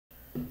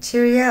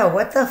cheerio.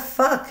 What the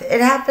fuck?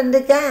 It happened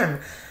again.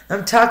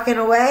 I'm talking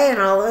away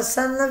and all of a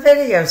sudden the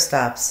video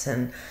stops.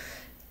 And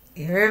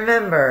you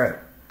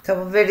remember a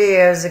couple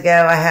videos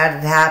ago I had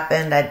it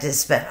happen. I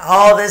just spent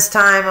all this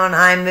time on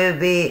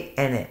iMovie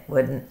and it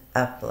wouldn't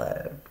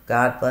upload.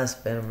 God bless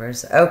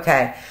boomers.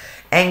 Okay.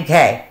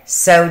 NK,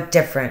 so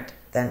different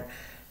than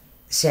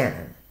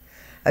Shannon.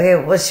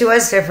 Okay, well, she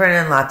was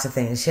different in lots of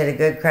things. She had a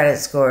good credit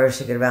score.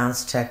 She could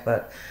balance a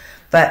checkbook.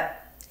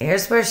 But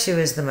here's where she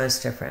was the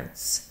most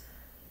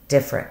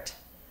different.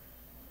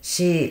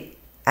 She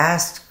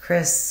asked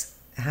Chris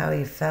how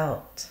he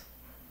felt.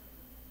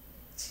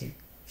 She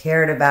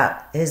cared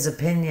about his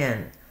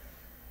opinion.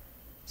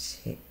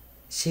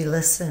 She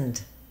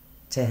listened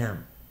to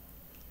him.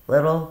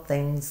 Little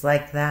things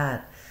like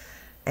that.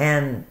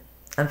 And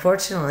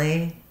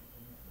unfortunately,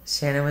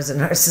 Shannon was a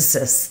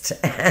narcissist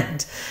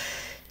and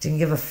didn't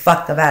give a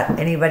fuck about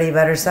anybody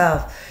but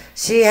herself.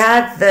 She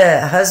had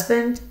the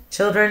husband,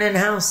 children, and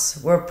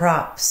house were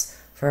props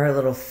for her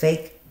little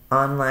fake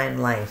online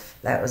life.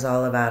 That was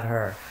all about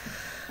her.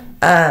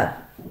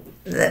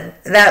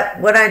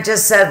 That what I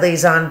just said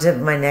leads on to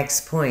my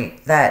next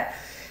point, that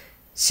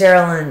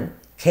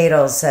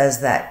FAMILY-Cadle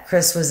says that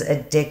Chris was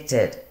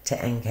addicted to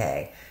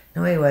NK.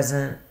 No, he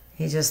wasn't.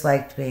 He just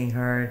liked being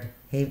heard.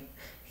 He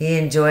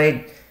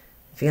enjoyed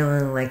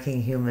feeling like a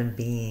human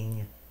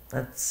being.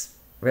 That's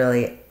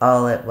really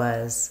all it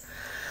was.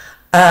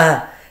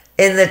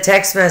 In the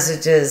text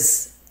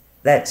messages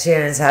that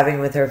Shannon's having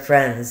with her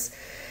friends,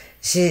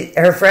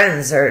 her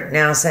friends are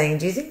now saying,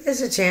 do you think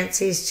there's a chance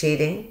he's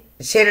cheating?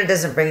 Shannon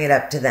doesn't bring it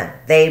up to them.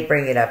 They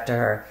bring it up to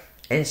her.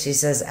 And she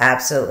says,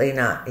 absolutely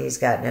not. He's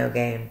got no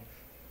game.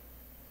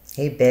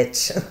 Hey,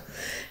 bitch.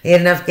 He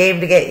had enough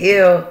game to get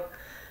you.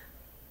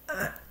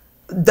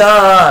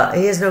 Duh.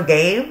 He has no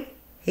game?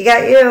 He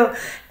got you.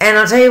 And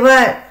I'll tell you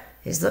what,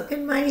 he's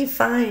looking mighty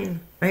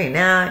fine right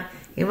now.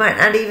 You might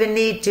not even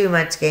need too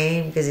much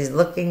game because he's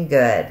looking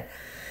good.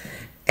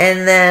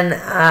 And then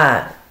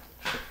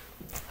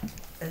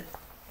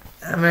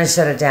I'm going to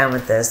shut it down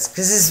with this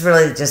because this is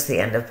really just the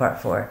end of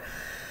part 4.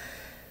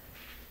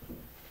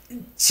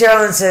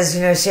 Sherilyn says,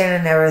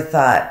 Shannon never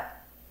thought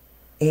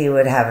he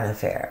would have an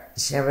affair.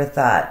 She never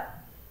thought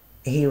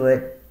he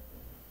would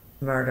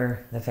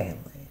murder the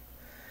family.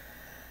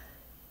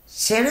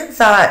 Shannon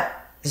thought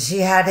she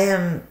had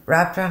him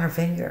wrapped around her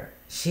finger.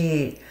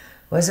 She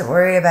wasn't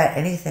worried about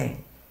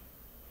anything.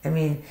 I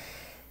mean,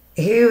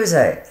 he was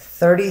a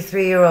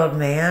 33-year-old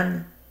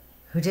man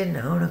who didn't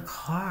own a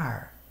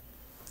car.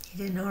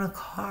 He didn't own a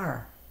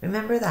car.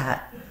 Remember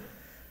that?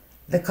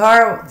 The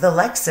car, the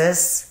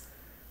Lexus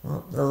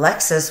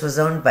was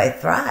owned by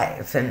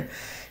Thrive, and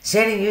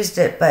Shannon used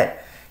it,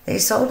 but they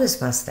sold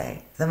his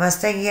Mustang. The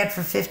Mustang he had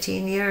for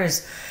 15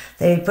 years.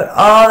 They put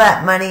all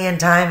that money and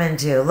time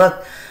into.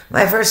 Look,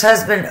 my first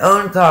husband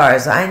owned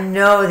cars. I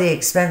know the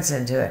expense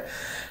into it.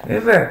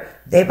 Remember,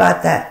 they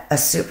bought a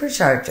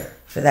supercharger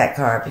for that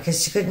car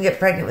because she couldn't get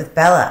pregnant with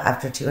Bella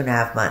after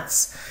 2.5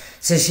 months.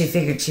 So she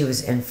figured she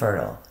was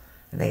infertile.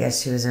 And I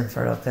guess she was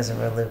infertile because of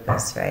her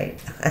lupus, right?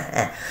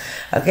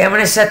 Okay, I'm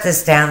going to shut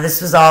this down.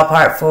 This was all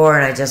part 4,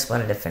 and I just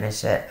wanted to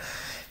finish it.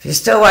 If you're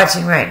still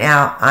watching right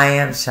now, I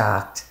am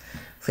shocked.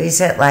 Please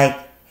hit like,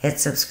 hit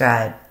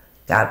subscribe.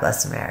 God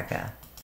bless America.